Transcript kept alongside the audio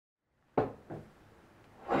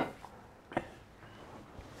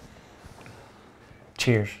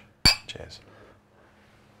Cheers. Cheers.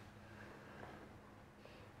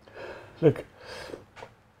 Look,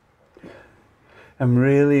 I'm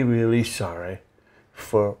really, really sorry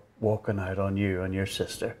for walking out on you and your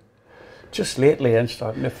sister. Just lately I'm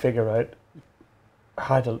starting to figure out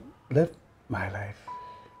how to live my life.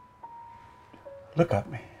 Look at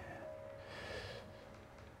me.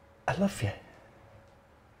 I love you.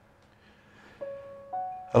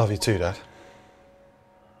 I love you too, Dad.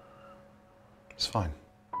 It's fine.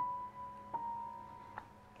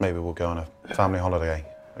 Maybe we'll go on a family holiday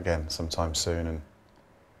again sometime soon and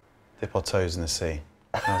dip our toes in the sea.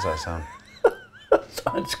 How's that sound?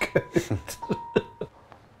 Sounds good.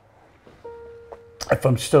 If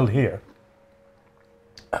I'm still here.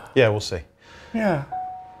 Yeah, we'll see. Yeah.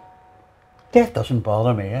 Death doesn't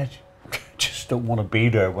bother me. I just don't want to be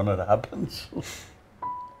there when it happens.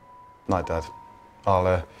 Night, Dad.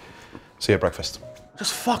 I'll see you at breakfast.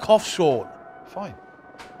 Just fuck off, Sean. Fine.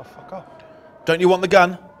 I'll fuck off. Don't you want the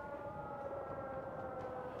gun?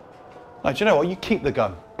 No, do you know what? You keep the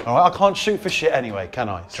gun. All right? I can't shoot for shit anyway, can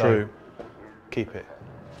I? True. So, keep it.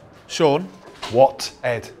 Sean, What,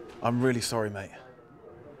 Ed? I'm really sorry, mate.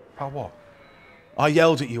 About what? I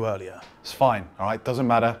yelled at you earlier. It's fine, all right? Doesn't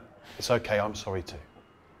matter. It's okay. I'm sorry too.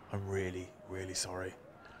 I'm really, really sorry.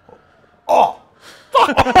 Oh!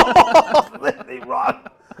 Let me run.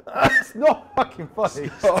 That's not fucking funny.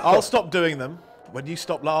 I'll stop doing them when you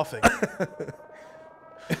stop laughing.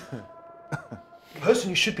 The person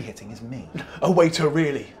you should be hitting is me. Oh, waiter,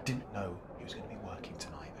 really? Didn't know he was going to be working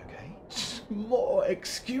tonight, okay? More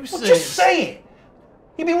excuses. Well, just say it.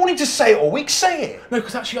 You've been wanting to say it all week. Say it. No,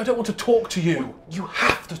 because actually I don't want to talk to you. You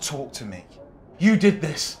have to talk to me. You did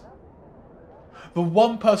this. The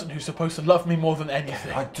one person who's supposed to love me more than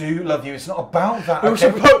anything. I do love you. It's not about that. We were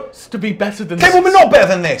supposed to be better than Okay, this. well, we're not better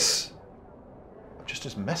than this. I'm just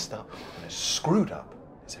as messed up and as screwed up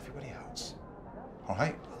as everybody else. All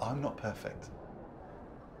right? I'm not perfect.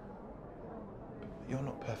 But you're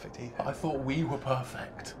not perfect either. I thought we were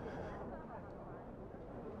perfect.